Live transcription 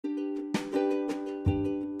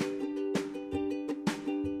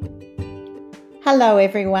Hello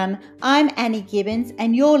everyone, I'm Annie Gibbins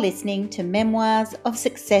and you're listening to Memoirs of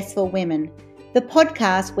Successful Women, the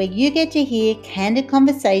podcast where you get to hear candid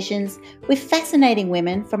conversations with fascinating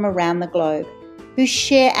women from around the globe who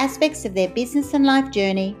share aspects of their business and life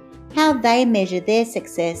journey, how they measure their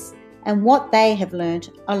success and what they have learnt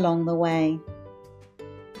along the way.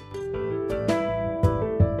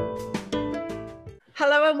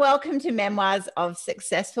 Hello and welcome to Memoirs of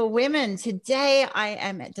Successful Women. Today I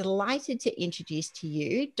am delighted to introduce to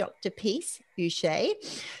you Dr. Peace Uche,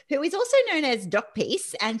 who is also known as Doc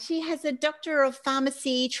Peace, and she has a Doctor of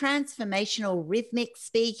Pharmacy, Transformational Rhythmic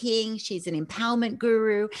Speaking. She's an empowerment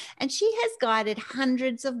guru, and she has guided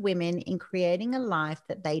hundreds of women in creating a life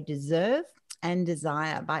that they deserve and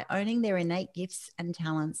desire by owning their innate gifts and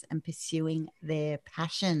talents and pursuing their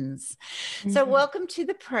passions. So welcome to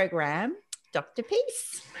the program, Dr.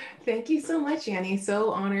 Peace. Thank you so much, Annie.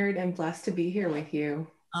 So honored and blessed to be here with you.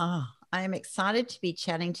 Oh, I am excited to be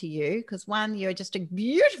chatting to you because one, you're just a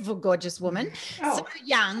beautiful, gorgeous woman, so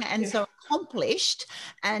young and so accomplished.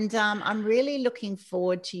 And I'm really looking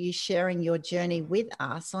forward to you sharing your journey with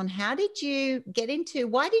us on how did you get into,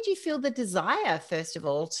 why did you feel the desire, first of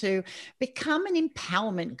all, to become an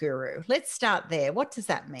empowerment guru? Let's start there. What does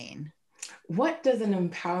that mean? What does an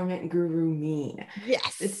empowerment guru mean?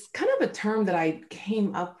 Yes. It's kind of a term that I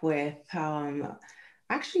came up with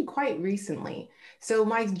actually quite recently. So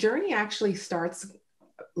my journey actually starts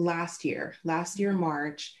last year,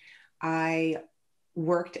 March. I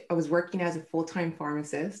was working as a full-time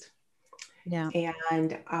pharmacist. Yeah.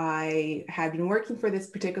 And I had been working for this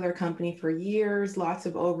particular company for years, lots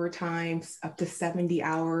of overtime, up to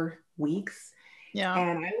 70-hour weeks. Yeah.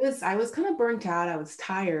 And I was kind of burnt out. I was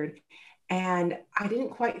tired. And I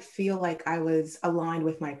didn't quite feel like I was aligned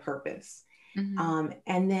with my purpose. Mm-hmm.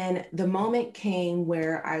 And then the moment came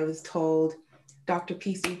where I was told, Dr.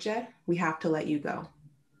 Peace Uche, we have to let you go.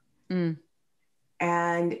 Mm.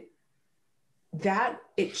 And that,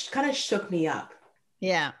 it kind of shook me up.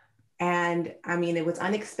 Yeah. And I mean, it was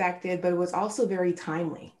unexpected, but it was also very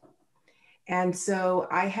timely. And so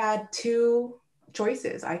I had two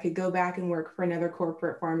choices. I could go back and work for another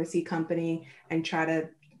corporate pharmacy company and try to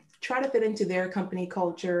fit into their company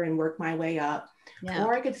culture and work my way up. Yeah.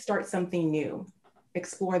 Or I could start something new,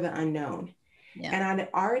 explore the unknown. Yeah. And I'd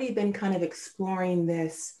already been kind of exploring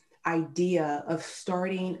this idea of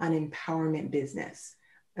starting an empowerment business,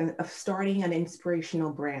 of starting an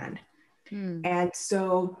inspirational brand. And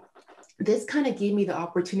so this kind of gave me the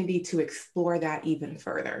opportunity to explore that even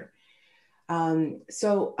further.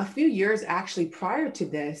 So a few years actually prior to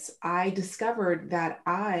this, I discovered that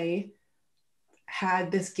I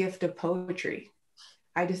had this gift of poetry.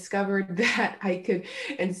 I discovered that I could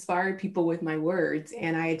inspire people with my words,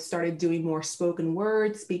 and I had started doing more spoken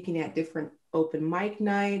words, speaking at different open mic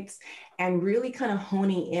nights, and really kind of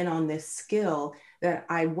honing in on this skill that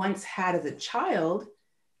I once had as a child,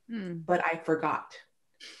 but I forgot.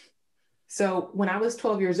 So when I was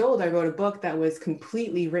 12 years old, I wrote a book that was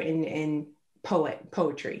completely written in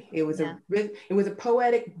poetry. It was a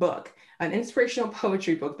poetic book, an inspirational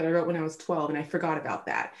poetry book that I wrote when I was 12, and I forgot about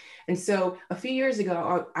that. And so a few years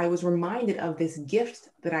ago, I was reminded of this gift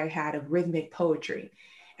that I had of rhythmic poetry.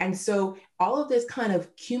 And so all of this kind of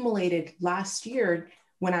accumulated last year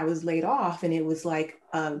when I was laid off, and it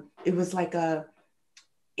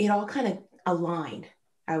all kind of aligned.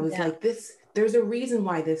 I was like, there's a reason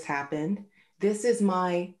why this happened. This is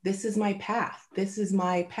my path. This is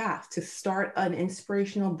my path to start an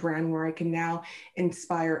inspirational brand where I can now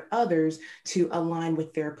inspire others to align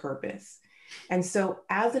with their purpose. And so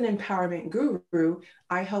as an empowerment guru,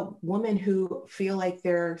 I help women who feel like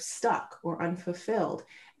they're stuck or unfulfilled.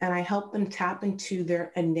 And I help them tap into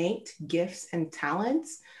their innate gifts and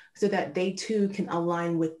talents so that they too can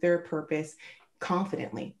align with their purpose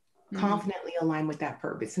confidently align with that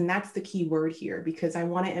purpose. And that's the key word here, because I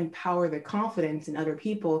want to empower the confidence in other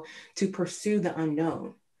people to pursue the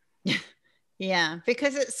unknown. Yeah,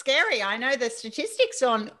 because it's scary. I know the statistics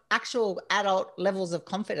on actual adult levels of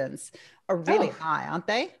confidence are really high, aren't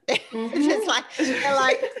they? It's like, they're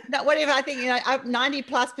like, no, what if I think,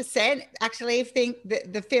 90+% actually think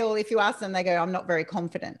the feel, if you ask them, they go, I'm not very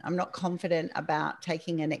confident. I'm not confident about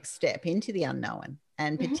taking a next step into the unknown.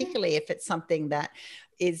 And particularly if it's something that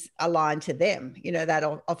is aligned to them, that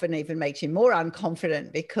often even makes you more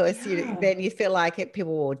unconfident because then you feel like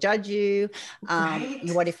people will judge you.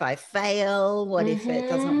 What if I fail? What if it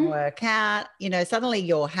doesn't work out? Suddenly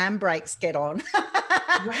your handbrakes get on.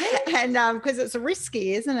 Right. And because it's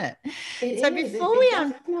risky, isn't it? It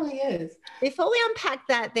definitely is. Before we unpack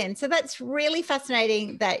that then, so that's really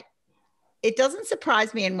fascinating that it doesn't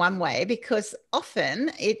surprise me in one way, because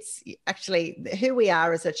often it's actually who we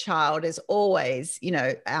are as a child is always,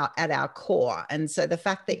 at our core. And so the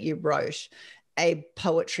fact that you wrote a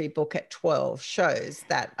poetry book at 12 shows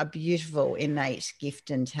that a beautiful innate gift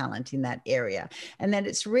and talent in that area. And then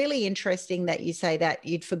it's really interesting that you say that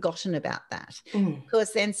you'd forgotten about that,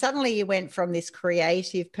 because then suddenly you went from this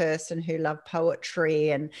creative person who loved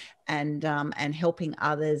poetry and helping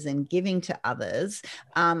others and giving to others,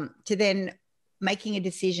 to then making a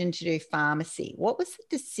decision to do pharmacy. What was the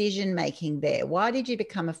decision making there? Why did you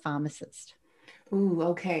become a pharmacist? Ooh,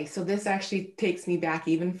 okay. So this actually takes me back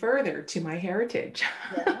even further to my heritage.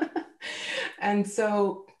 Yeah. And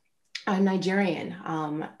so I'm Nigerian,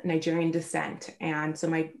 Nigerian descent. And so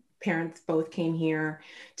my parents both came here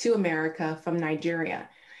to America from Nigeria.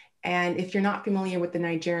 And if you're not familiar with the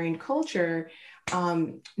Nigerian culture,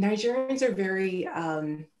 Nigerians are very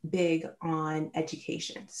big on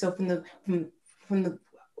education. So from the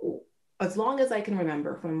as long as I can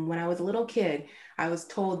remember, from when I was a little kid, I was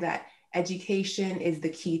told that education is the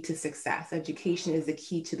key to success. Education is the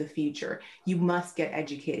key to the future. You must get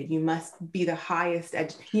educated. You must be the highest,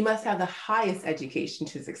 you must have the highest education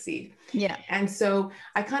to succeed. Yeah. And so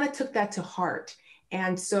I kind of took that to heart.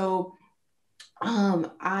 And so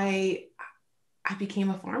I became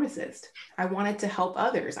a pharmacist. I wanted to help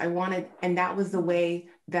others. And that was the way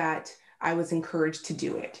that I was encouraged to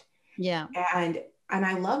do it. Yeah. And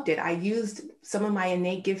I loved it. I used some of my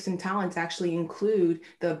innate gifts and talents, actually include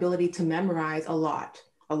the ability to memorize a lot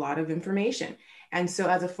of information. And so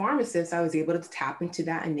as a pharmacist, I was able to tap into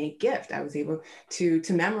that innate gift. I was able to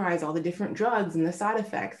memorize all the different drugs and the side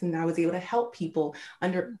effects. And I was able to help people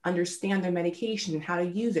understand their medication and how to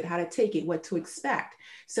use it, how to take it, what to expect.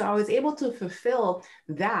 So I was able to fulfill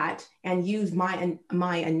that and use my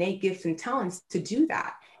innate gifts and talents to do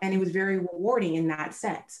that. And it was very rewarding in that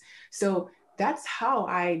sense. So that's how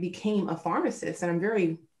I became a pharmacist. And I'm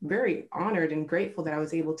very, very honored and grateful that I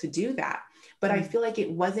was able to do that. But I feel like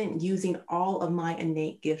it wasn't using all of my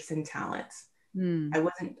innate gifts and talents.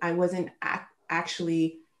 I wasn't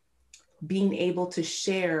actually being able to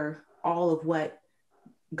share all of what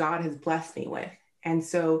God has blessed me with. And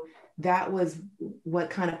so that was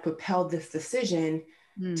what kind of propelled this decision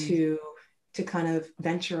to kind of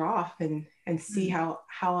venture off and see how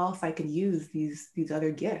else I could use these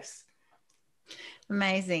other gifts.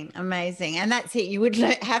 Amazing. And that's it. You would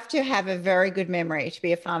have to have a very good memory to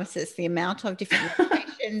be a pharmacist. The amount of different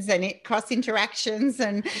medications and cross interactions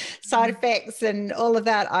and side effects and all of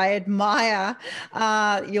that. I admire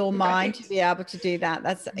your mind to be able to do that.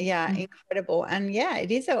 That's incredible. And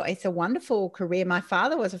it's a wonderful career. My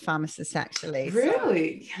father was a pharmacist, actually.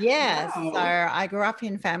 Really? So, yes. Wow. So I grew up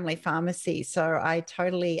in family pharmacy. So I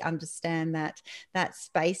totally understand that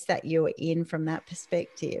space that you're in from that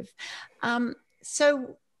perspective.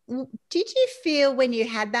 So did you feel when you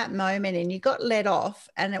had that moment and you got let off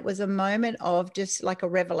and it was a moment of just like a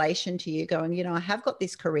revelation to you going, I have got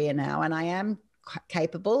this career now and I am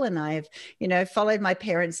capable and I've, followed my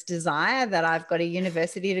parents' desire that I've got a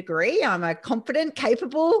university degree. I'm a confident,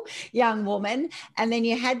 capable young woman. And then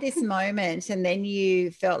you had this moment and then you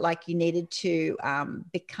felt like you needed to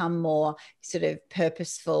become more sort of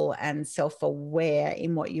purposeful and self-aware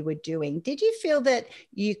in what you were doing. Did you feel that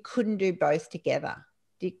you couldn't do both together?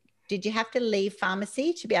 Did you have to leave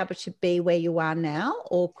pharmacy to be able to be where you are now,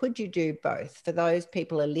 or could you do both? For those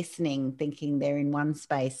people who are listening, thinking they're in one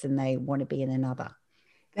space and they want to be in another.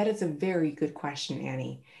 That is a very good question,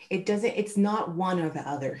 Annie. It's not one or the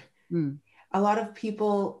other. A lot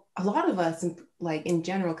of us, like in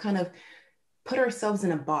general, kind of put ourselves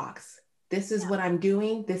in a box. This is what I'm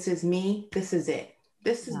doing. This is me. This is it.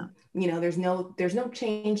 This is, there's no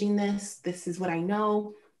changing this. This is what I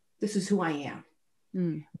know. This is who I am.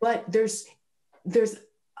 But there's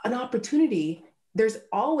an opportunity. There's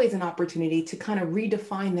always an opportunity to kind of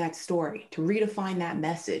redefine that story, to redefine that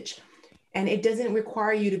message. And it doesn't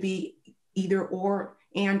require you to be either or,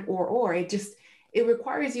 and or. It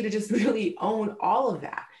requires you to just really own all of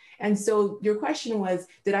that. And so your question was,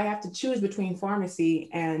 did I have to choose between pharmacy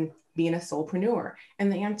and being a soulpreneur? And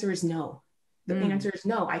the answer is no. The answer is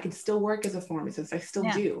no. I could still work as a pharmacist. I still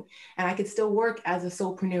do. And I could still work as a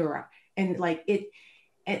soulpreneur. And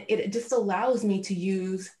it just allows me to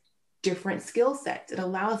use different skill sets. It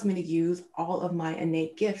allows me to use all of my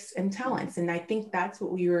innate gifts and talents. And I think that's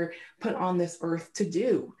what we were put on this earth to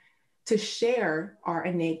do, to share our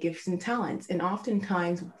innate gifts and talents. And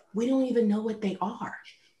oftentimes we don't even know what they are.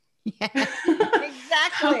 Yeah, exactly.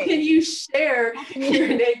 How can you share your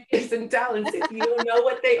innate gifts and talents if you don't know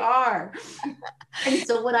what they are? And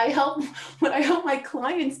so what I help my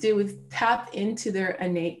clients do is tap into their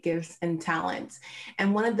innate gifts and talents.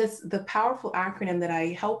 And one of the powerful acronym that I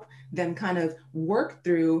help them kind of work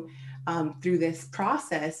through this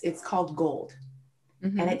process, it's called GOLD.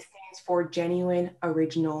 And it stands for Genuine,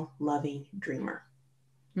 Original, Loving Dreamer.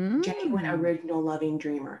 Genuine, Original, Loving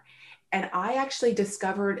Dreamer. And I actually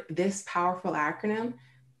discovered this powerful acronym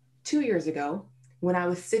 2 years ago when I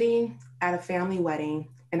was sitting at a family wedding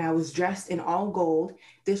and I was dressed in all gold.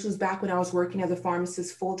 This was back when I was working as a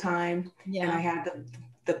pharmacist full time. Yeah. And I had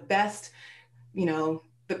the best,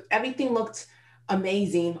 everything looked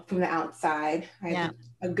amazing from the outside. I had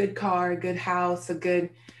a good car, a good house, a good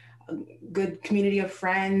community of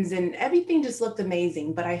friends, and everything just looked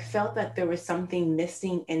amazing. But I felt that there was something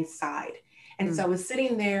missing inside. And so I was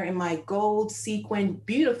sitting there in my gold sequined,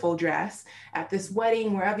 beautiful dress at this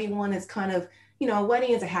wedding where everyone is kind of, a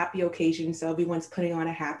wedding is a happy occasion. So everyone's putting on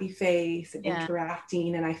a happy face and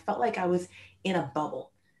interacting. And I felt like I was in a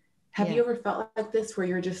bubble. Have you ever felt like this where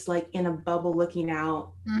you're just like in a bubble looking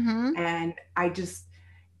out? And I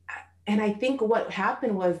think what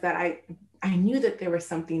happened was that I knew that there was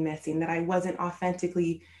something missing, that I wasn't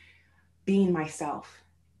authentically being myself.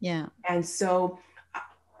 Yeah. And so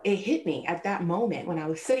it hit me at that moment when I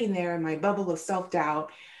was sitting there in my bubble of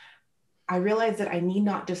self-doubt. I realized that I need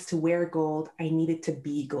not just to wear gold, I needed to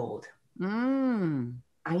be gold.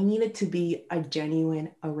 I needed to be a genuine,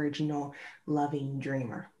 original, loving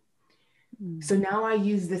dreamer. So now I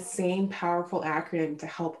use the same powerful acronym to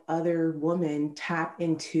help other women tap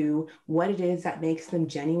into what it is that makes them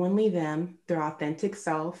genuinely them, their authentic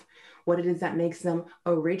self, what it is that makes them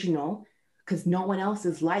original, because no one else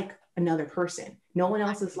is like another person. No one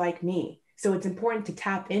else is like me. So it's important to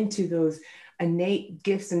tap into those innate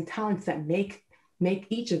gifts and talents that make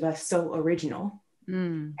each of us so original.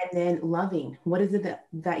 And then loving. What is it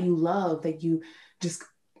that you love, that you just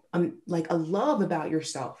like a love about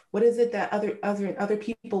yourself? What is it that other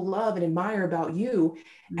people love and admire about you?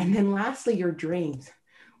 And then lastly, your dreams.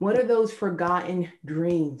 What are those forgotten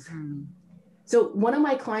dreams? So one of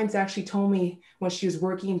my clients actually told me when she was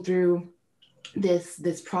working through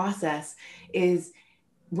this process is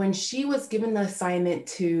when she was given the assignment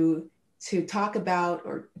to talk about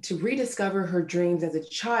or to rediscover her dreams as a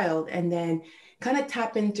child and then kind of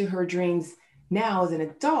tap into her dreams now as an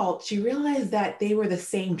adult, she realized that they were the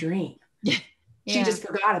same dream. She just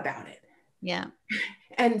forgot about it. Yeah.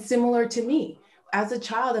 And similar to me, as a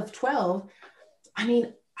child of 12, I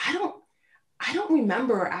mean, I don't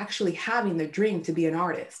remember actually having the dream to be an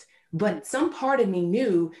artist, but some part of me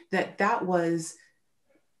knew that was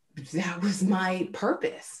my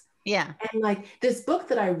purpose. Yeah. And like this book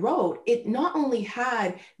that I wrote, it not only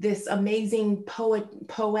had this amazing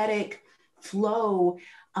poetic flow,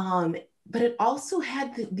 but it also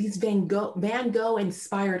had these Van Gogh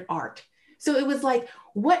inspired art. So it was like,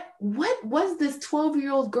 what was this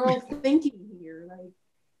 12-year-old girl thinking here?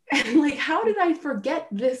 Like, how did I forget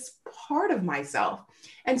this part of myself?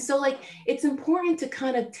 And so like, it's important to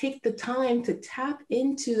kind of take the time to tap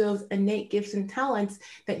into those innate gifts and talents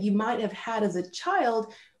that you might have had as a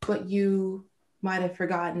child, but you might have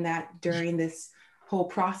forgotten that during this whole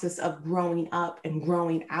process of growing up and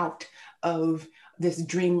growing out of this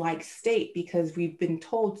dreamlike state, because we've been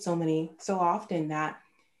told so often that,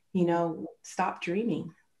 stop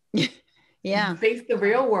dreaming. Yeah. Face the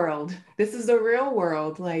real world. This is the real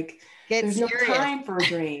world. Like, there's no time for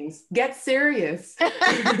dreams. Get serious.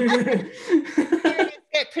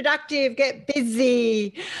 Get productive, get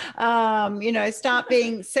busy, start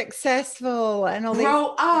being successful and all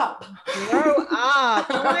Grow up. Oh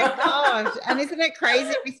my gosh. And isn't it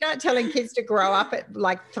crazy? We start telling kids to grow up at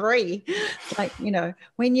like 3. Like,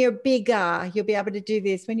 when you're bigger, you'll be able to do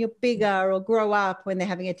this. When you're bigger, or grow up when they're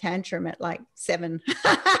having a tantrum at like 7.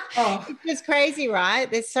 Oh. It's just crazy,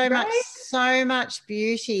 right? There's so much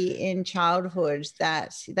beauty in childhood.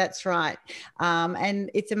 That's right.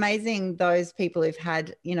 And it's amazing those people who've had,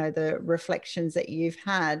 the reflections that you've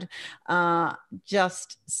had,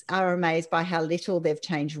 just are amazed by how little they've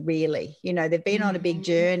changed really. They've been on a big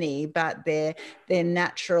journey, but their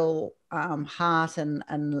natural heart and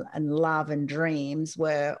love and dreams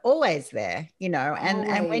were always there,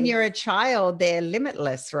 and when you're a child, they're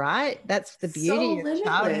limitless, right? That's the beauty of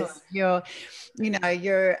childhood.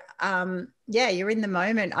 You're in the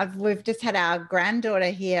moment. We've just had our granddaughter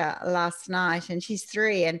here last night, and she's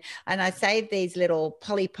 3, and I saved these little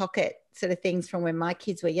Polly Pocket sort of things from when my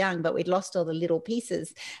kids were young, but we'd lost all the little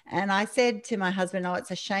pieces. And I said to my husband, oh,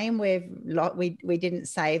 it's a shame we didn't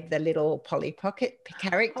save the little Polly Pocket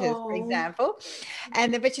characters, for example.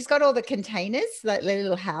 And then, but she's got all the containers, like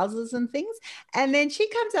little houses and things. And then she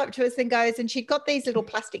comes up to us and goes, and she'd got these little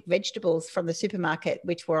plastic vegetables from the supermarket,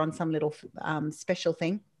 which were on some little special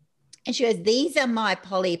thing. And she goes, these are my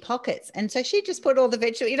Polly Pockets. And so she just put all the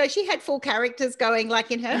vegetables, you know, she had full characters going, like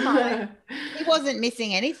in her mind. He wasn't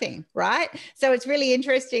missing anything, right? So it's really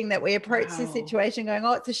interesting that we approach this situation going,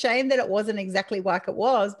 oh, it's a shame that it wasn't exactly like it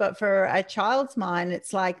was. But for a child's mind,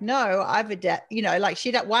 it's like, no, I've adapted, you know, like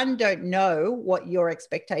don't know what your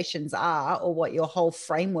expectations are or what your whole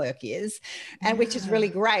framework is, and which is really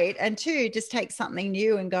great. And two, just take something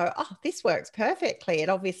new and go, oh, this works perfectly. And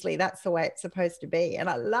obviously that's the way it's supposed to be. And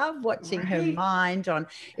I love watching her mind on.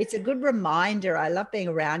 It's a good reminder. I love being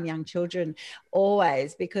around young children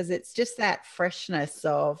always, because it's just that freshness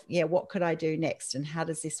of, yeah, what could I do next, and how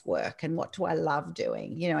does this work, and what do I love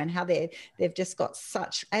doing, you know, and how they've just got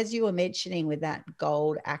such, as you were mentioning with that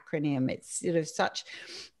GOLD acronym, it's sort of such,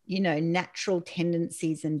 you know, natural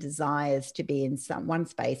tendencies and desires to be in one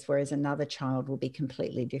space, whereas another child will be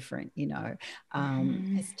completely different, you know.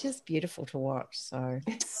 It's just beautiful to watch. So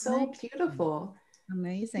it's so beautiful.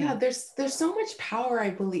 Amazing. Yeah, there's so much power,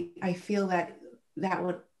 I feel that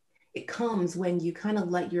it comes when you kind of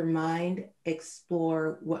let your mind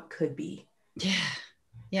explore what could be.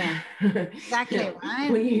 Yeah, exactly. Yeah. Right.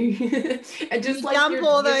 When and just you like dump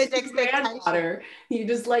all those expectations, you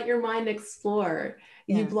just let your mind explore.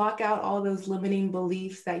 Yeah. You block out all those limiting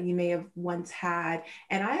beliefs that you may have once had.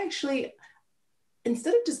 And I actually,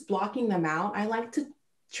 instead of just blocking them out, I like to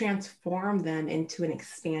transform them into an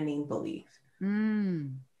expanding belief.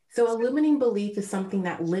 So a limiting belief is something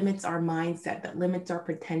that limits our mindset, that limits our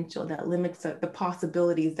potential, that limits the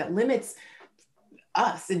possibilities, that limits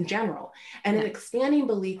us in general. And an expanding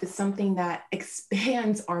belief is something that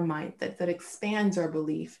expands our mindset, that expands our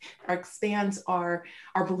belief, or expands our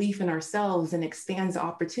belief in ourselves, and expands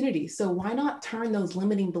opportunities. So why not turn those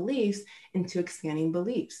limiting beliefs into expanding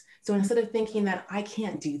beliefs? So instead of thinking that I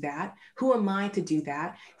can't do that, who am I to do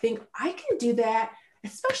that? Think I can do that,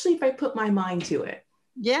 especially if I put my mind to it.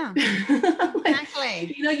 Yeah,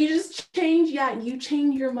 exactly. You know, you just change, you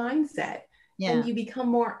change your mindset, and you become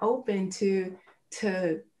more open to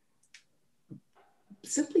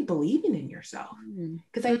simply believing in yourself.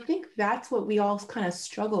 Because I think that's what we all kind of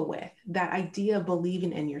struggle with, that idea of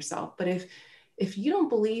believing in yourself. But if you don't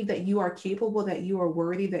believe that you are capable, that you are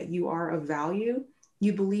worthy, that you are of value,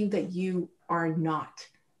 you believe that you are not.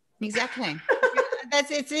 Exactly.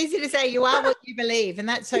 It's easy to say you are what you believe, and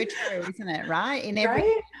that's so true, isn't it? Right? In every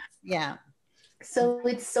yeah. So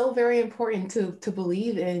it's so very important to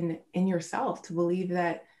believe in yourself, to believe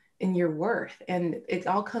that in your worth. And it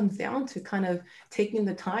all comes down to kind of taking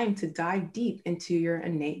the time to dive deep into your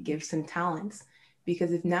innate gifts and talents.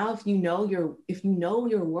 Because if you know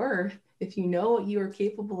your worth, if you know what you are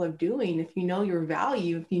capable of doing, if you know your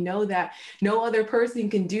value, if you know that no other person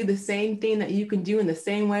can do the same thing that you can do in the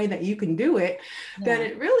same way that you can do it, then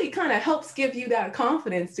it really kind of helps give you that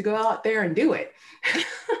confidence to go out there and do it.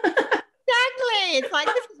 Exactly. It's like,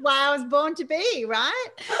 this is why I was born to be, right?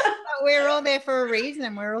 But we're all there for a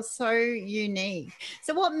reason. We're all so unique.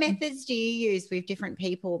 So what methods do you use with different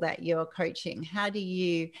people that you're coaching? How do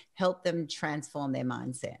you help them transform their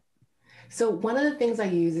mindset? So one of the things I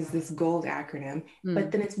use is this GOLD acronym,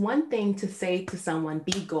 but then it's one thing to say to someone,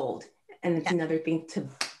 be gold. And it's another thing to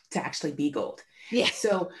actually be gold. Yeah.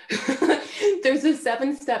 So there's a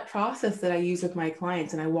 7-step process that I use with my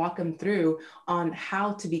clients, and I walk them through on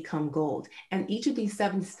how to become gold. And each of these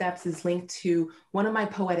 7 steps is linked to one of my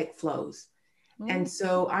poetic flows. And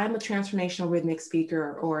so I'm a transformational rhythmic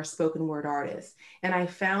speaker or a spoken word artist. And I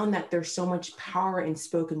found that there's so much power in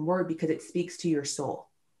spoken word because it speaks to your soul.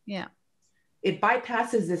 Yeah. It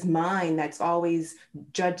bypasses this mind that's always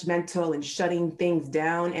judgmental and shutting things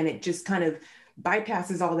down. And it just kind of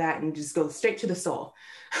bypasses all that and just goes straight to the soul.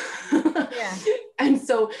 Yeah. And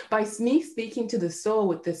so by me speaking to the soul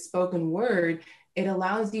with this spoken word, it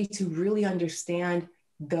allows you to really understand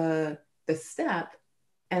the step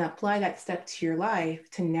and apply that step to your life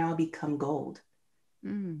to now become gold.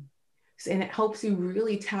 And it helps you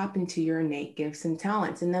really tap into your innate gifts and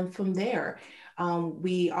talents. And then from there,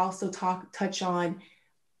 we also touch on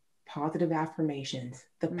positive affirmations,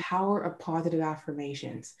 the power of positive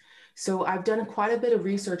affirmations. So I've done quite a bit of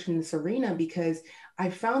research in this arena because I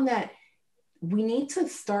found that we need to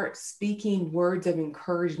start speaking words of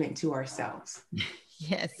encouragement to ourselves.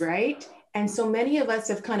 Yes. Right? And so many of us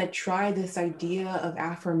have kind of tried this idea of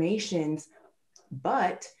affirmations,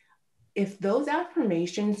 but if those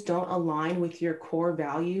affirmations don't align with your core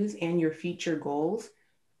values and your future goals,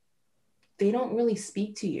 they don't really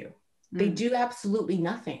speak to you. They do absolutely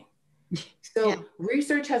nothing. So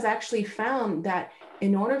research has actually found that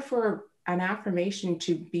in order for an affirmation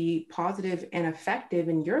to be positive and effective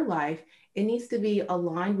in your life, it needs to be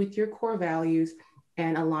aligned with your core values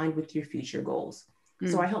and aligned with your future goals.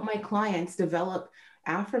 So I help my clients develop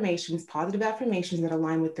affirmations, positive affirmations that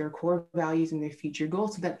align with their core values and their future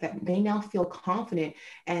goals, so that they now feel confident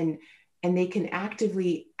and they can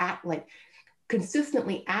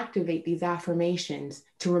consistently activate these affirmations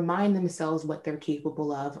to remind themselves what they're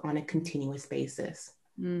capable of on a continuous basis.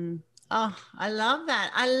 Oh, I love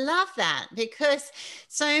that. I love that, because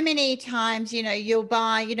so many times, you'll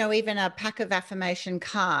buy, even a pack of affirmation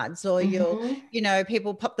cards, or you'll,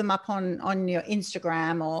 people pop them up on your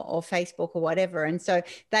Instagram or Facebook or whatever. And so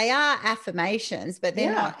they are affirmations, but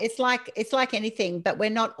they're not, it's like anything, but we're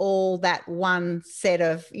not all that one set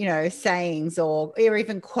of, sayings or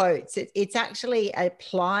even quotes. It's actually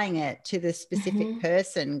applying it to the specific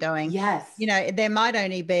person, going, there might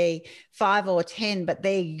only be 5 or 10, but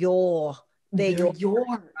they're yours,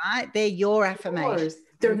 right? They're your affirmation.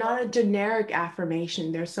 They're not a generic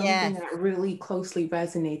affirmation. There's something that really closely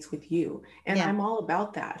resonates with you. And I'm all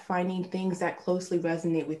about that, finding things that closely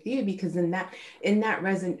resonate with you, because in that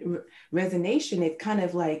resonation, it kind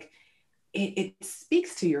of like, it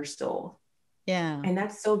speaks to your soul. Yeah. And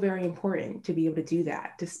that's so very important, to be able to do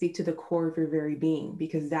that, to speak to the core of your very being,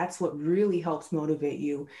 because that's what really helps motivate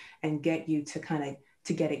you and get you to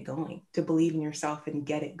to get it going, to believe in yourself and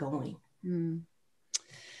get it going.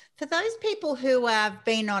 For those people who have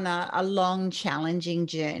been on a long, challenging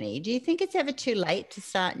journey, do you think it's ever too late to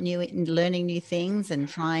start learning new things and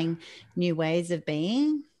trying new ways of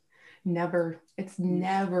being? Never. It's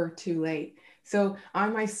never too late. So I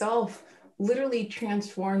myself literally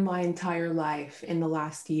transformed my entire life in the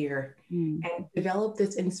last year and developed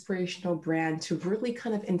this inspirational brand to really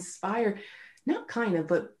kind of inspire,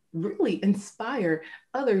 but really inspire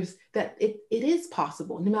others that it is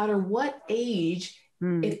possible, no matter what age,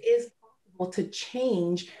 it is possible to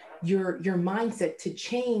change your mindset, to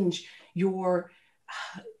change your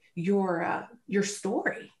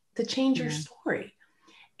story, to change your story.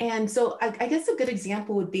 And so I guess a good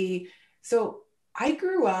example would be, so I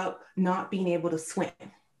grew up not being able to swim.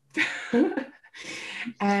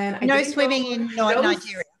 And no swimming in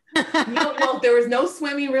Nigeria. No, there was no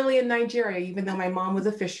swimming really in Nigeria, even though my mom was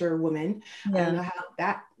a fisherwoman. I don't know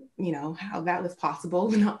how that was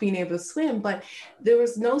possible, not being able to swim, but there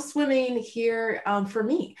was no swimming here for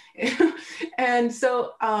me. And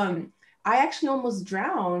so I actually almost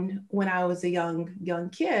drowned when I was a young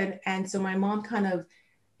kid. And so my mom kind of,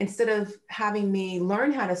 instead of having me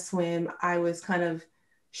learn how to swim, I was kind of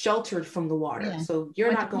sheltered from the water. So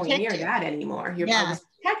you're not going near that anymore. I was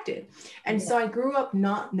protected. And so I grew up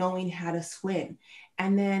not knowing how to swim.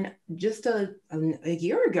 And then just a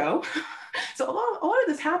year ago, so a lot of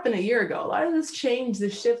this happened a year ago. A lot of this change, the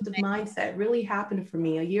shift of mindset really happened for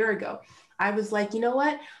me a year ago. I was like, you know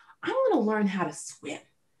what? I'm going to learn how to swim.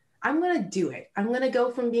 I'm going to do it. I'm going to go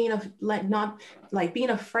from being being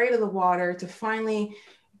afraid of the water to finally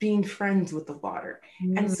being friends with the water.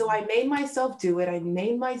 And so I made myself do it. I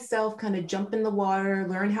made myself kind of jump in the water,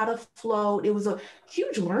 learn how to float. It was a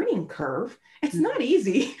huge learning curve. It's not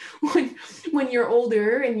easy when you're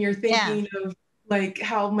older and you're thinking of like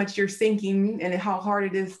how much you're sinking and how hard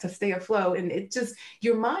it is to stay afloat. And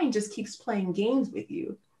your mind just keeps playing games with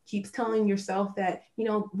you, keeps telling yourself that,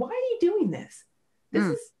 why are you doing this?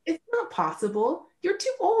 It's not possible. You're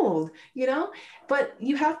too old, but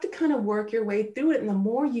you have to kind of work your way through it. And the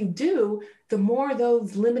more you do, the more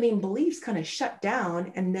those limiting beliefs kind of shut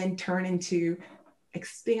down and then turn into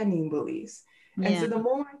expanding beliefs. And so the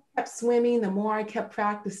more I kept swimming, the more I kept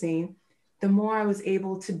practicing, the more I was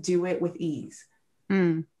able to do it with ease.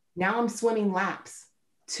 Now I'm swimming laps.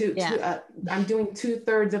 I'm doing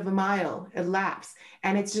 2/3 of a mile at laps.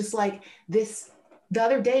 And it's just like this. The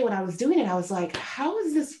other day when I was doing it, I was like, how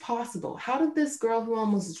is this possible? How did this girl who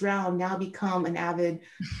almost drowned now become an avid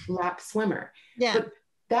lap swimmer? But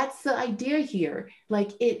that's the idea here.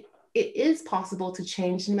 Like it is possible to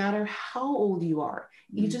change no matter how old you are.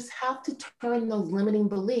 You just have to turn those limiting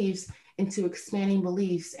beliefs into expanding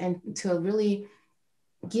beliefs and to really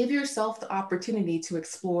give yourself the opportunity to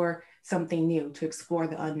explore something new, to explore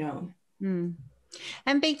the unknown.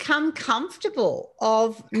 And become comfortable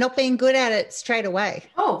of not being good at it straight away.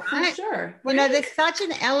 Oh, for sure. There's such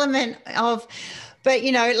an element of, but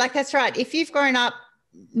like, that's right. If you've grown up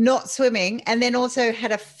not swimming, and then also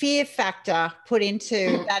had a fear factor put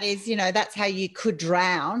into that is, that's how you could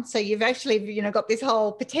drown. So you've actually, got this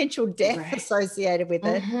whole potential death associated with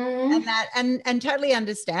it. And that, and totally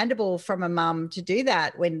understandable from a mum to do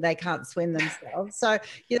that when they can't swim themselves. So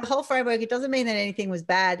the whole framework, it doesn't mean that anything was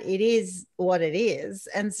bad. It is what it is.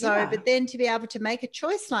 And so, but then to be able to make a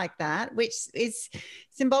choice like that, which is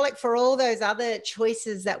symbolic for all those other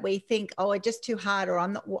choices that we think, oh, it's just too hard, or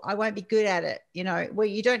I won't be good at it. Well,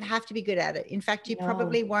 you don't have to be good at it. In fact, you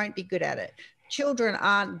probably won't be good at it. Children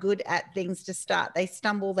aren't good at things to start. They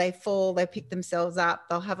stumble, they fall, they pick themselves up,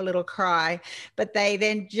 they'll have a little cry, but they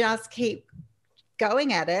then just keep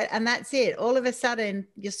going at it, and that's it. All of a sudden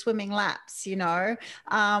you're swimming laps,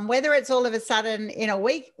 whether it's all of a sudden in a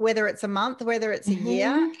week, whether it's a month, whether it's a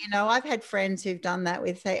year. I've had friends who've done that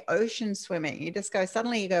with, say, ocean swimming. You just go,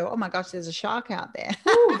 suddenly you go, oh my gosh, there's a shark out there.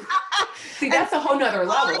 See, that's a whole nother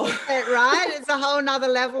level. Right? It's a whole nother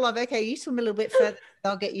level of, okay, you swim a little bit further,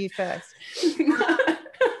 I'll get you first.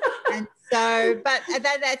 And so, but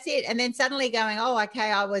that's it. And then suddenly going, oh,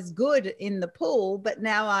 okay, I was good in the pool, but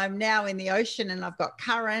now I'm in the ocean, and I've got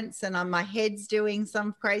currents, and my head's doing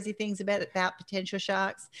some crazy things about potential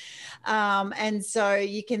sharks. And so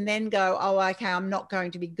you can then go, oh, okay, I'm not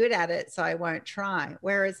going to be good at it, so I won't try.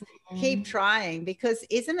 Whereas keep trying, because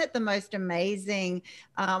isn't it the most amazing?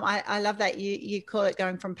 I love that you call it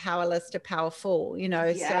going from powerless to powerful,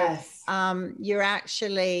 Yes. So you're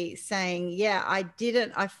actually saying, yeah,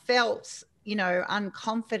 I felt,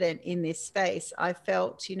 unconfident in this space. I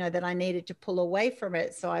felt, that I needed to pull away from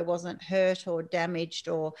it so I wasn't hurt or damaged,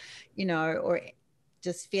 or, or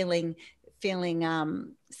just feeling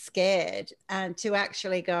scared, and to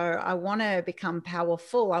actually go, I want to become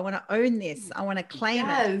powerful. I want to own this. I want to claim it.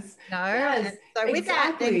 Yes, and so with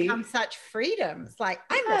that then comes such freedom. It's like,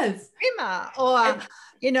 I'm a swimmer, or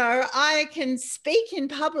I can speak in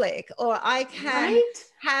public, or I can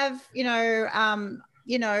have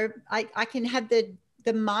I can have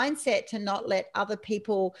the mindset to not let other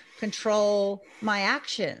people control my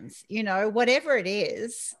actions, whatever it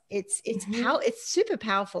is. It's super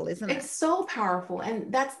powerful, isn't it? It's so powerful.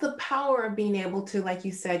 And that's the power of being able to, like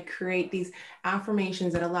you said, create these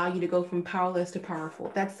affirmations that allow you to go from powerless to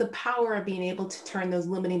powerful. That's the power of being able to turn those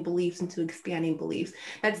limiting beliefs into expanding beliefs.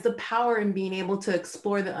 That's the power in being able to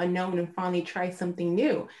explore the unknown and finally try something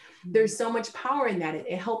new. There's so much power in that.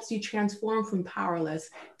 It helps you transform from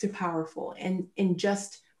powerless to powerful, and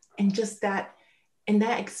just that, in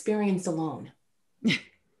that experience alone.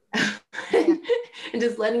 And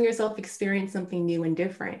just letting yourself experience something new and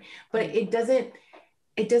different. But it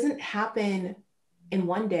doesn't happen in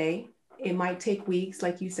one day. It might take weeks,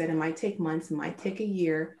 like you said, it might take months, it might take a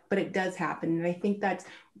year, but it does happen. And I think that's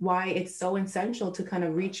why it's so essential to kind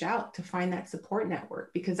of reach out to find that support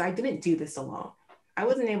network, because I didn't do this alone. I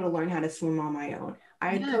wasn't able to learn how to swim on my own.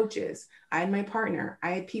 I had coaches, I had my partner,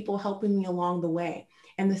 I had people helping me along the way.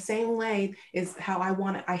 And the same way is how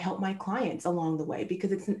I help my clients along the way,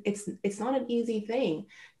 because it's not an easy thing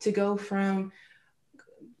to go from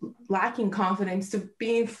lacking confidence to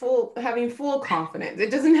having full confidence.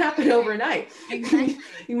 It doesn't happen overnight. Exactly.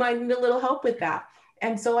 You might need a little help with that.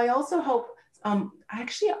 And so I also help,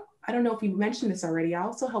 I don't know if you mentioned this already, I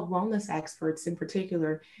also help wellness experts in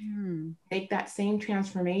particular make that same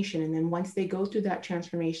transformation. And then once they go through that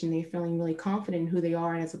transformation, they're feeling really confident in who they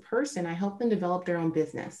are as a person, I help them develop their own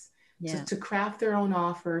business. So to craft their own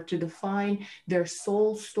offer, to define their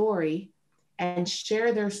soul story, and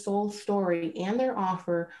share their soul story and their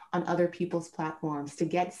offer on other people's platforms, to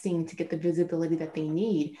get seen, to get the visibility that they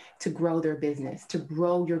need to grow their business, to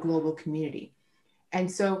grow your global community. And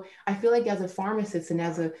so I feel like as a pharmacist and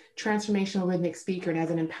as a transformational rhythmic speaker and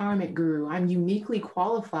as an empowerment guru, I'm uniquely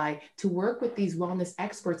qualified to work with these wellness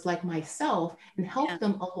experts like myself and help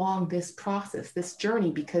them along this process, this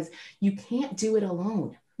journey, because you can't do it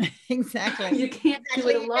alone. Exactly. You can't do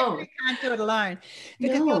it alone. You can't do it alone,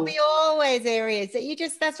 because there'll be always areas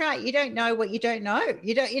that that's right. You don't know what you don't know.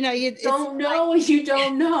 You don't know what you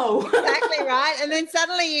don't know. Exactly right. And then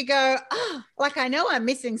suddenly you go, oh, like, I know I'm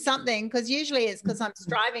missing something, because usually it's because I'm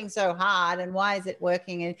striving so hard, and why is it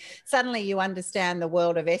working? And suddenly you understand the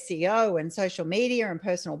world of SEO and social media and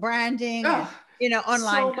personal branding. And,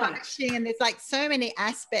 online coaching, and there's like so many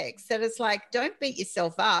aspects that it's like, don't beat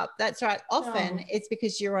yourself up. That's right. Often it's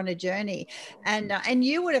because you're on a journey, and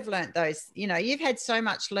you would have learned those, you've had so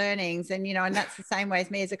much learnings, and, and that's the same way as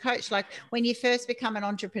me as a coach. Like when you first become an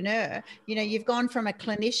entrepreneur, you've gone from a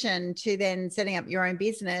clinician to then setting up your own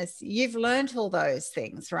business. You've learned all those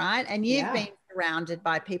things, right? And you've been surrounded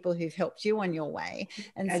by people who've helped you on your way.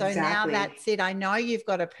 And so now Exactly. that's it. I know you've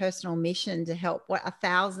got a personal mission to help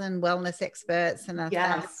 1,000 wellness experts and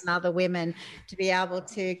 1,000 other women to be able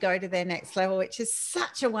to go to their next level, which is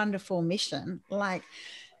such a wonderful mission. Like,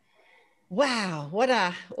 wow, what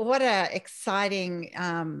a exciting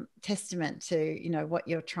testament to, you know, what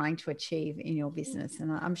you're trying to achieve in your business.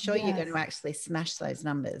 And I'm sure you're going to actually smash those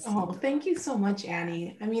numbers. Oh, thank you so much,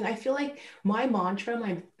 Annie. I mean, I feel like my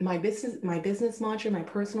mantra, my business mantra, my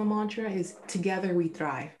personal mantra is together we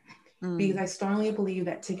thrive. Because I strongly believe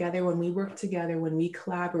that together, when we work together, when we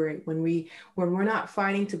collaborate, when we're not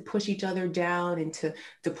fighting to push each other down and to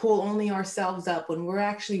pull only ourselves up, when we're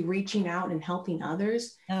actually reaching out and helping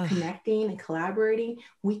others, connecting and collaborating,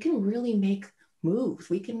 we can really make moves.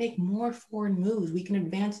 We can make more forward moves. We can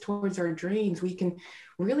advance towards our dreams. We can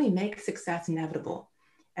really make success inevitable.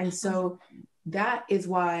 And so that is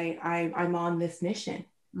why I'm on this mission,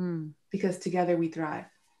 because together we thrive.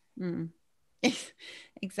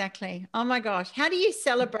 Exactly. Oh my gosh. How do you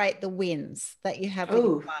celebrate the wins that you have with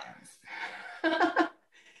your clients?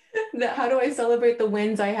 How do I celebrate the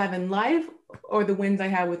wins I have in life or the wins I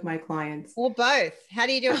have with my clients? Or both. How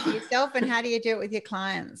do you do it for yourself and how do you do it with your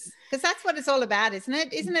clients? Because that's what it's all about, isn't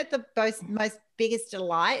it? Isn't it the most biggest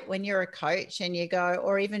delight when you're a coach and you go,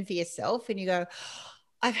 or even for yourself and you go,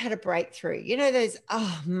 I've had a breakthrough. You know, those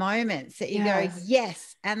moments that you go,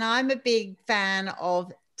 yes. And I'm a big fan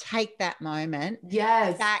of take that moment.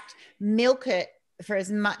 Yes. In fact, milk it for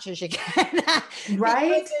as much as you can. Right?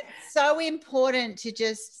 Because it's so important to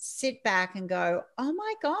just sit back and go, oh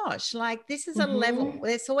my gosh, like this is a level.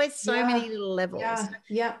 There's always so many little levels.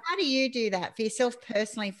 Yeah. How do you do that for yourself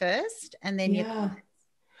personally first and then your clients?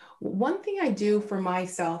 One thing I do for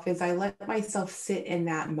myself is I let myself sit in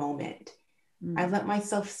that moment. I let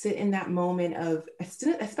myself sit in that moment of,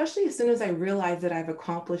 especially as soon as I realize that I've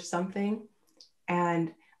accomplished something.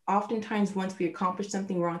 And oftentimes once we accomplish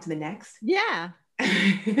something, we're on to the next. Yeah.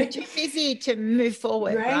 You're too busy to move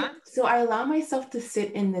forward, right? So I allow myself to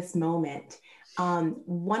sit in this moment.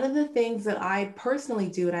 One of the things that I personally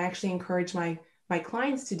do, and I actually encourage my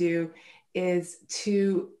clients to do, is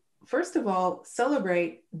to, first of all,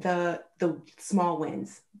 celebrate the small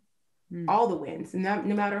wins, all the wins, no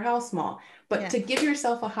matter how small, but to give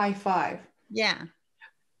yourself a high five. Yeah.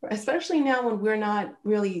 Especially now when we're not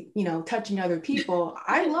really, touching other people.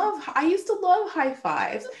 I used to love high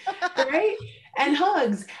fives, right? And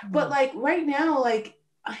hugs. But like right now, like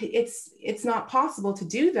it's not possible to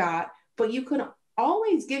do that, but you can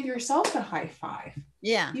always give yourself a high five.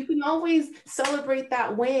 Yeah. You can always celebrate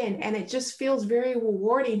that win. And it just feels very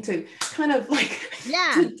rewarding to kind of like,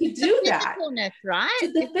 to do that. Physicalness, right?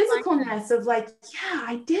 The physicalness of like, yeah,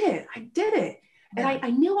 I did it. And I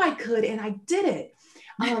knew I could, and I did it.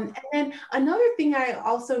 And then another thing I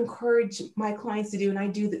also encourage my clients to do, and I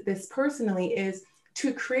do this personally, is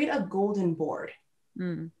to create a golden board.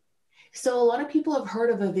 So a lot of people have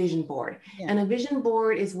heard of a vision board, and a vision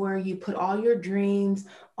board is where you put all your dreams,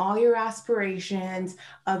 all your aspirations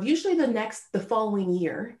of usually the following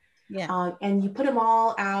year. And you put them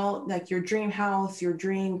all out, like your dream house, your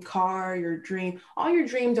dream car, all your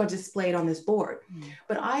dreams are displayed on this board.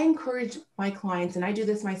 But I encourage my clients, and I do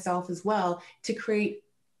this myself as well, to create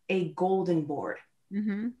a golden board.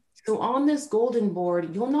 So on this golden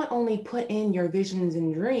board, you'll not only put in your visions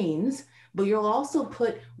and dreams, but you'll also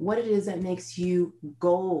put what it is that makes you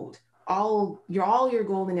gold. All your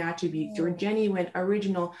golden attributes, your genuine,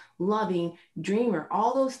 original, loving, dreamer,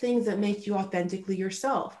 all those things that make you authentically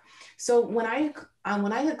yourself. So when I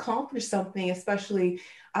accomplish something, especially,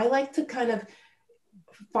 I like to kind of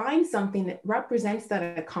find something that represents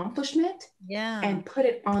that accomplishment and put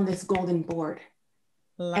it on this golden board.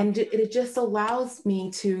 And it just allows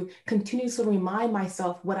me to continuously remind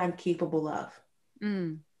myself what I'm capable of.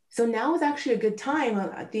 So now is actually a good time.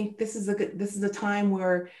 I think this is a time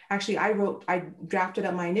where actually I drafted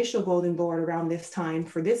up my initial golden board around this time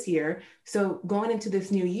for this year. So going into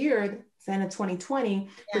this new year, Santa 2020,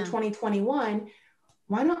 for 2021,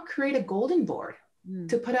 why not create a golden board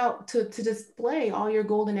to put out, to display all your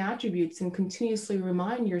golden attributes and continuously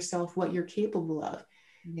remind yourself what you're capable of.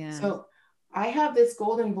 So I have this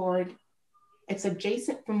golden board. It's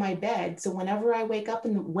adjacent from my bed. So when I wake up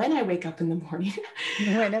in the morning, when I wake up in the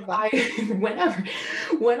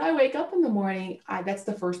morning, that's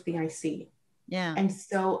the first thing I see. And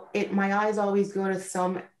so my eyes always go to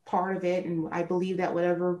some part of it. And I believe that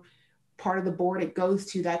whatever part of the board it goes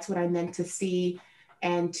to, that's what I'm meant to see,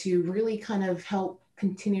 and to really kind of help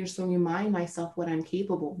continuously remind myself what I'm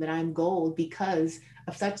capable, that I'm gold because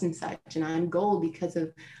of such and such, and I'm gold because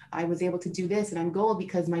of I was able to do this, and I'm gold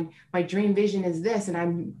because my dream vision is this, and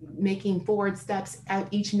I'm making forward steps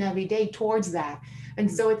each and every day towards that.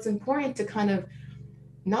 And so it's important to kind of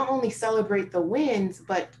not only celebrate the wins,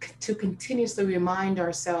 but to continuously remind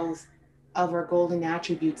ourselves of our golden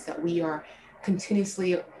attributes, that we are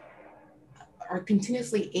continuously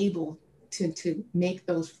able to make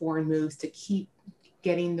those forward moves, to keep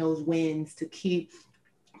getting those wins, to keep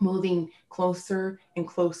moving closer and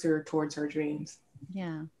closer towards our dreams.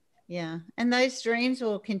 Yeah. Yeah. And those dreams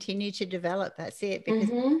will continue to develop. That's it. Because,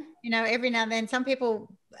 you know, every now and then some people,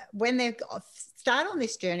 when they start on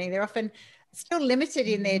this journey, they're often still limited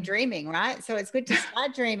in their dreaming, right? So it's good to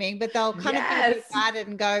start dreaming, but they'll kind of be excited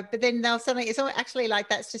and go, but then they'll suddenly, it's all actually like,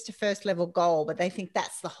 that's just a first level goal, but they think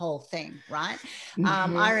that's the whole thing, right?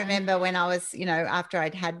 I remember when I was, you know, after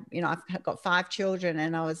I'd had, you know, I've got 5 children,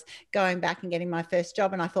 and I was going back and getting my first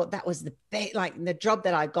job, and I thought that was the job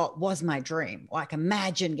that I got was my dream. Like,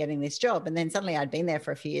 imagine getting this job. And then suddenly I'd been there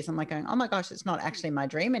for a few years. I'm like going, oh my gosh, it's not actually my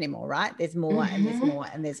dream anymore, right? There's more and there's more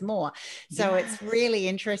and there's more. So it's really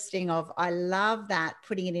interesting I love that,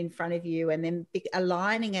 putting it in front of you and then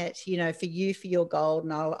aligning it, you know, for you, for your goal.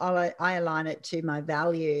 And I align it to my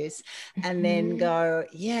values, and then go,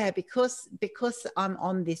 yeah, because I'm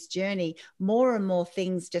on this journey, more and more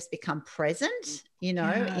things just become present, you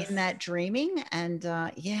know, in that dreaming. And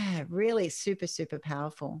yeah, really super, super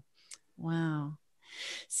powerful. Wow.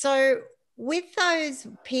 So with those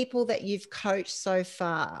people that you've coached so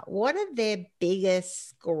far, what are their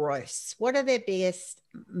biggest growths? What are their biggest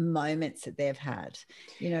moments that they've had?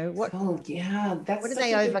 You know, what do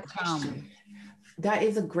they overcome? That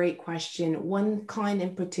is a great question. One client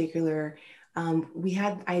in particular, I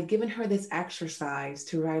had given her this exercise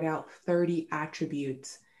to write out 30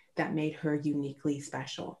 attributes that made her uniquely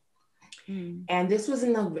special. And this was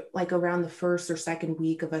in around the first or second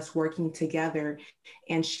week of us working together.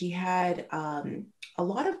 And she had a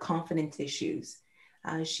lot of confidence issues.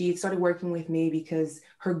 She started working with me because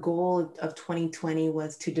her goal of 2020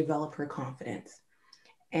 was to develop her confidence.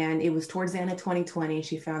 And it was towards the end of 2020,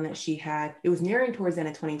 she found that it was nearing towards the end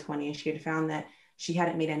of 2020, and she had found that she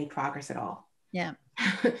hadn't made any progress at all. Yeah.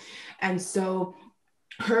 And so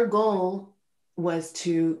her goal was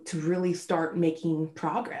to really start making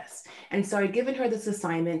progress. And so I'd given her this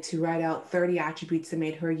assignment to write out 30 attributes that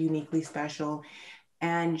made her uniquely special.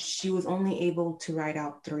 And she was only able to write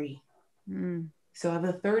out 3. So of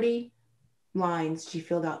the 30 lines, she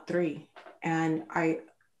filled out 3. And I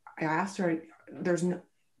asked her,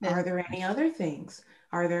 are there any other things?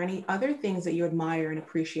 Are there any other things that you admire and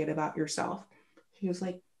appreciate about yourself? She was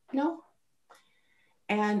like, no.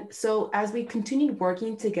 And so as we continued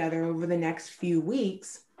working together over the next few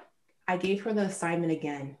weeks, I gave her the assignment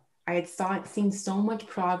again. I had seen so much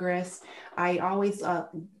progress. I always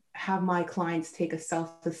have my clients take a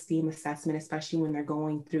self-esteem assessment, especially when they're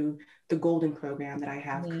going through the golden program that I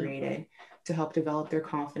have created to help develop their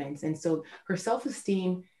confidence. And so her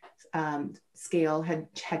self-esteem scale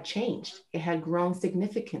had changed. It had grown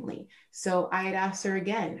significantly. So I had asked her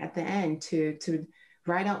again at the end to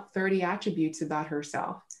write out 30 attributes about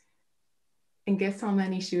herself. And guess how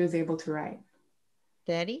many she was able to write?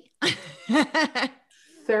 30?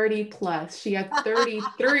 30 plus. She had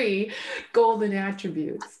 33 golden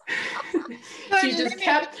attributes. She just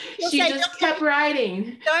kept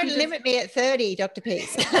writing. Don't limit me at 30, Dr.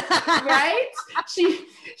 Peace. Right?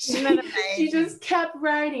 She just kept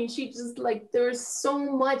writing. She just there was so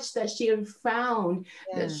much that she had found,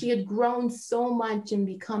 that she had grown so much and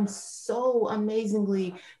become so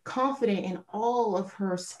amazingly confident in all of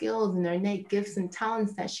her skills and their innate gifts and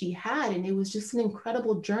talents that she had. And it was just an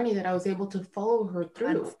incredible journey that I was able to follow her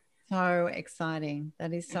through. That's so exciting.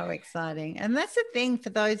 That is so exciting. And that's the thing for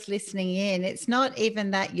those listening in. It's not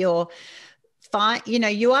even that you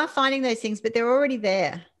are finding those things, but they're already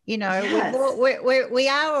there. You know, we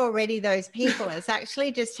are already those people. It's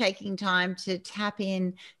actually just taking time to tap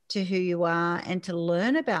in to who you are and to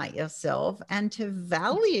learn about yourself and to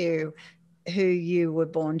value who you were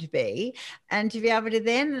born to be, and to be able to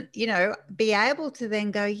then, be able to then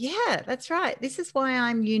go, yeah, that's right. This is why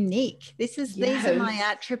I'm unique. These are my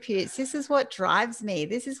attributes. This is what drives me.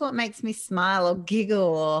 This is what makes me smile or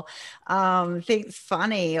giggle or think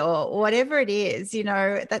funny or whatever it is,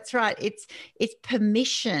 that's right. It's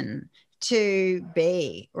permission to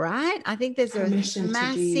be, right? I think there's a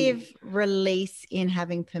massive release in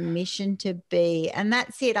having permission to be. And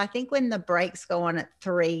that's it. I think when the brakes go on at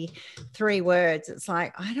three words, it's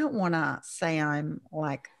like, I don't want to say I'm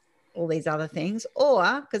like all these other things,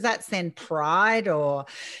 or because that's then pride, or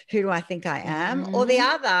who do I think I am? Or the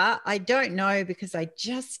other, I don't know because I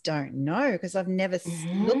just don't know, because I've never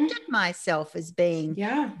looked at myself as being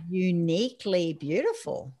uniquely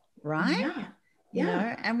beautiful, right? Yeah. You know,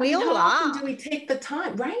 and I mean, all how are. often do we take the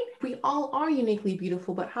time, right? We all are uniquely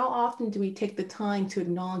beautiful, but how often do we take the time to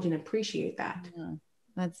acknowledge and appreciate that? Yeah,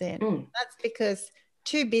 that's it. That's because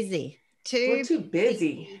too busy, We're too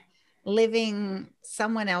busy. living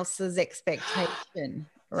someone else's expectation, Too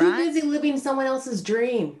right? busy living someone else's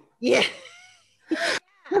dream. Yeah.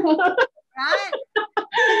 Right?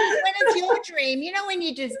 Because when it's your dream, you know, when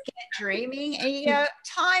you just get dreaming and you go,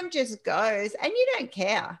 time just goes and you don't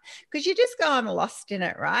care because you just go, I'm lost in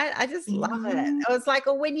it, right? I just love it. It was like,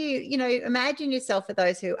 or when you know, imagine yourself, for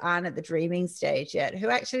those who aren't at the dreaming stage yet, who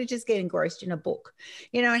actually just get engrossed in a book,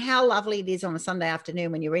 you know, and how lovely it is on a Sunday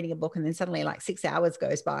afternoon when you're reading a book and then suddenly like 6 hours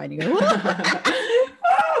goes by and you go,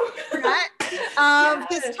 right?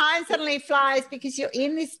 Because time suddenly flies because you're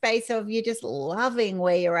in this space of, you're just loving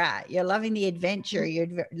where you're at. You're loving the adventure.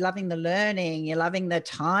 You're loving the learning. You're loving the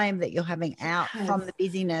time that you're having out from the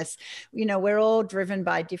busyness. You know, we're all driven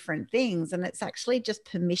by different things, and it's actually just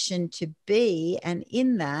permission to be. And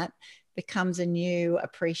in that becomes a new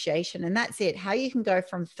appreciation. And that's it. How you can go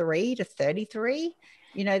from 3 to 33,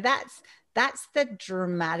 you know, that's the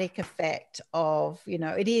dramatic effect of, you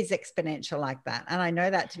know, it is exponential like that. And I know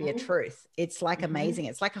that to be a truth. It's like amazing.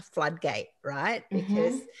 It's like a floodgate, right?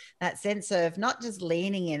 Because that sense of not just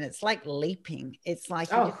leaning in, it's like leaping. It's like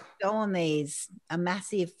you just go on these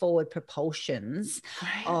massive forward propulsions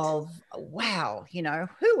of, wow, you know,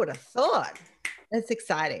 who would have thought? It's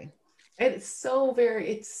exciting. It's so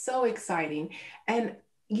exciting. And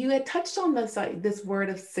you had touched on this word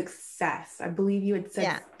of success. I believe you had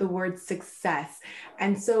said the word success.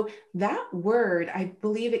 And so that word, I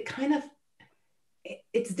believe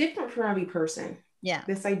it's different for every person. Yeah.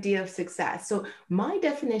 This idea of success. So my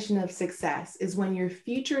definition of success is when your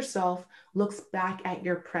future self looks back at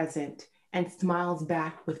your present and smiles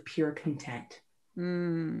back with pure content.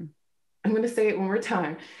 I'm going to say it one more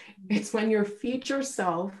time. It's when your future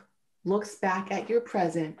self looks back at your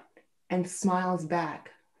present and smiles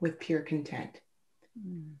back with pure content.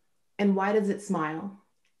 And why does it smile?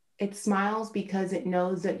 It smiles because it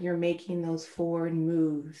knows that you're making those forward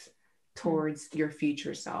moves towards your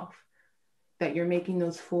future self, that you're making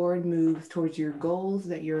those forward moves towards your goals,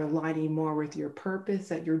 that you're aligning more with your purpose,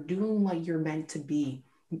 that you're doing what you're meant to be,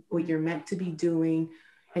 what you're meant to be doing.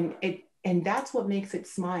 And that's what makes it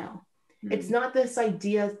smile. It's not this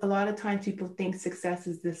idea. A lot of times people think success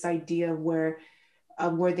is this idea of where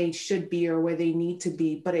they should be or where they need to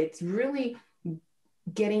be, but it's really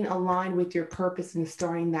getting aligned with your purpose and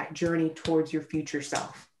starting that journey towards your future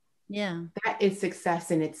self. Yeah. That is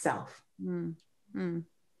success in itself. And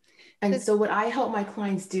so what I help my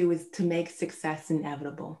clients do is to make success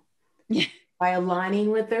inevitable by aligning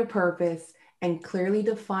with their purpose and clearly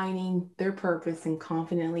defining their purpose and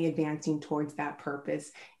confidently advancing towards that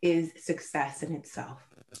purpose is success in itself.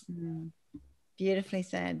 Beautifully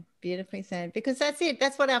said. Beautifully said. Because that's it.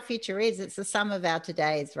 That's what our future is. It's the sum of our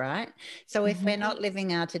todays, right? So if we're not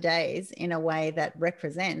living our todays in a way that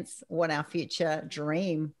represents what our future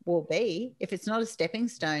dream will be, if it's not a stepping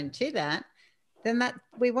stone to that, then that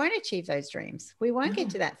we won't achieve those dreams. We won't get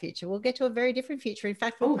to that future. We'll get to a very different future. In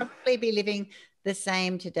fact, we'll probably be living the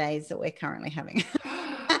same todays that we're currently having.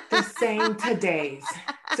 The same todays.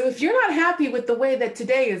 So if you're not happy with the way that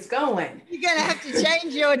today is going, you're going to have to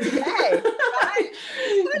change your today. Right?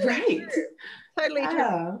 Right. True. Totally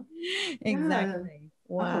true. Exactly.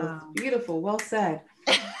 Wow. Oh, beautiful. Well said.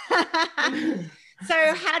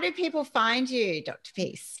 So how do people find you, Dr.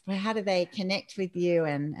 Peace? How do they connect with you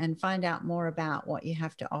and find out more about what you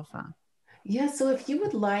have to offer? Yeah, so if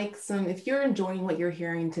you're enjoying what you're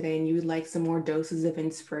hearing today and you would like some more doses of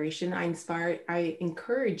inspiration, I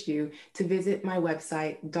encourage you to visit my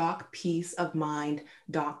website,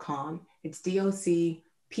 docpeaceofmind.com. It's DOC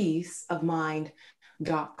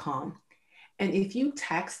peaceofmind.com. And if you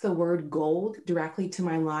text the word gold directly to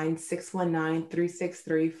my line,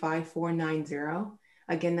 619-363-5490,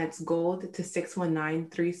 again, that's gold to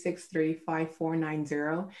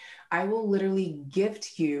 619-363-5490, I will literally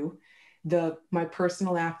gift you my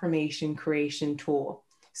personal affirmation creation tool.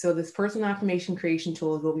 So this personal affirmation creation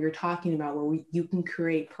tool is what we were talking about, where you can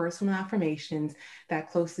create personal affirmations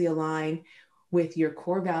that closely align with your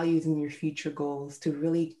core values and your future goals to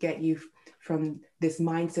really get you from this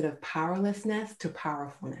mindset of powerlessness to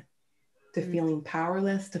powerfulness, to feeling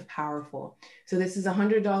powerless to powerful. So this is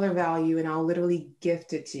 $100 value and I'll literally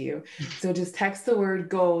gift it to you. So just text the word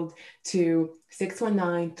gold to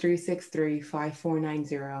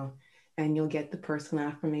 619-363-5490, and you'll get the personal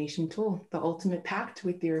affirmation tool, the ultimate pact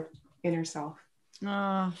with your inner self.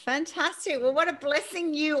 Oh, fantastic. Well, what a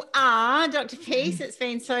blessing you are, Dr. Peace. It's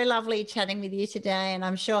been so lovely chatting with you today. And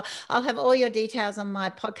I'm sure I'll have all your details on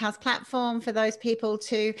my podcast platform for those people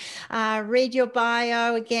to read your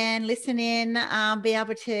bio again, listen in, be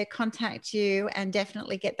able to contact you, and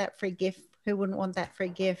definitely get that free gift. Who wouldn't want that free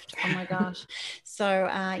gift? Oh my gosh. So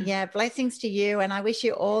yeah, blessings to you. And I wish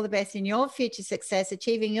you all the best in your future success,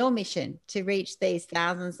 achieving your mission to reach these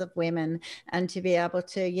thousands of women and to be able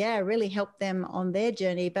to, really help them on their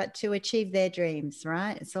journey, but to achieve their dreams,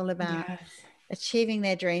 right? It's all about achieving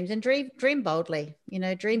their dreams, and dream boldly,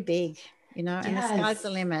 dream big, and the sky's the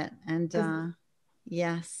limit. And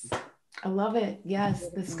yes. I love it. Yes.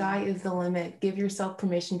 The sky is the limit. Give yourself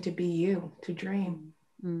permission to be you, to dream.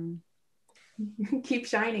 Keep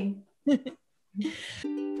shining.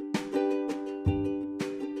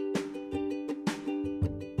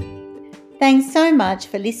 Thanks so much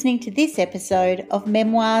for listening to this episode of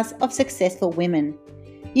Memoirs of Successful Women.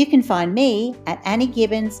 You can find me at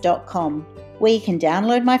anniegibbins.com, where you can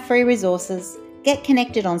download my free resources, get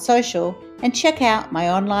connected on social, and check out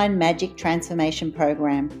my online magic transformation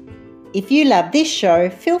program. If you love this show,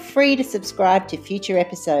 feel free to subscribe to future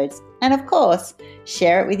episodes, and of course,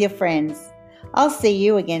 share it with your friends. I'll see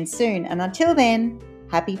you again soon, and until then,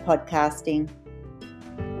 happy podcasting.